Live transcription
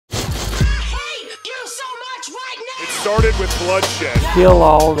started with bloodshed. Kill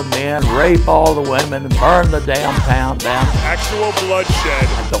all the men, rape all the women, and burn the damn town down. Actual bloodshed.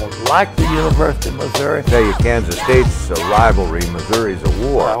 I don't like the University of Missouri. I tell you, Kansas State's a rivalry, Missouri's a I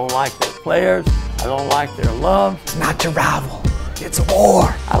war. don't like their players. I don't like their lungs. Not your rival. It's a war.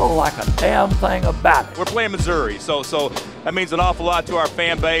 I don't like a damn thing about it. We're playing Missouri, so that means an awful lot to our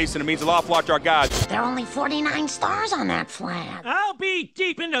fan base, and it means an awful lot to our guys. There are only 49 stars on that flag. I'll be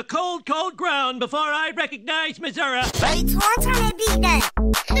deep in the cold, cold ground before I recognize Missouri. Wait till I turn that beat down.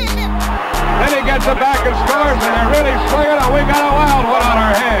 Then he gets it back and scores, and they're really swinging, and we got a wild one on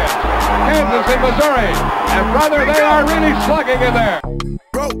our hands. Kansas and Missouri, and brother, they are really slugging in there.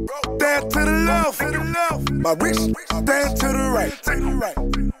 Bro, stand to the left. My wrist, stand to the right.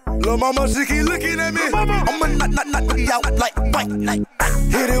 Lil' mama, she keep looking at me. I'ma knock you out like fight night.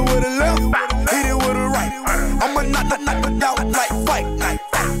 Hit it with a left, hit it with a right. I'ma knock you out like fight night.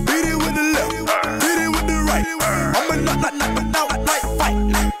 Beat it with the left, hit it with the right. I'ma knock you out like fight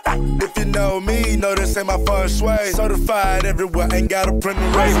night. If you know me, know this ain't my fun sway. Certified everywhere, ain't got a print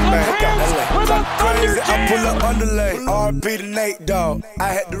and resume. Talk crazy, I pull up underlay. RP to Nate, dog. I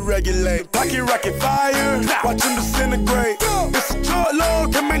had to regulate. Pocket rocket fire, watch him disintegrate. It's a short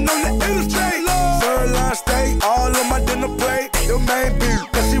load, coming on the illustrate. Sirloin steak, all on my dinner plate. Your main beat,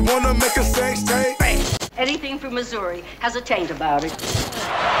 cause she wanna make a sex tape. Anything from Missouri has a taint about it.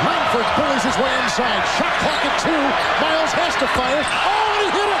 Langford bullies his way inside. Shot clock at 2. Miles has to fire. Oh, and he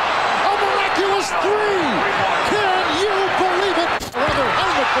hit it! A miraculous 3! Can you believe it? Rather,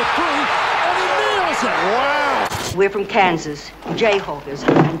 Helmet for 3, and he nails it! Wow! We're from Kansas, Jayhawkers,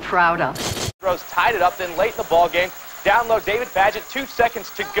 and proud of it. Rose tied it up, then late in the ball game. Down low, David Badgett, 2 seconds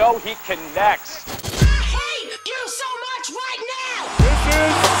to go. He connects. I hate you so much right now! This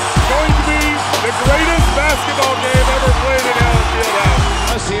is going to be the greatest basketball game ever played in Allen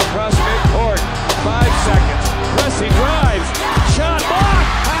Fieldhouse.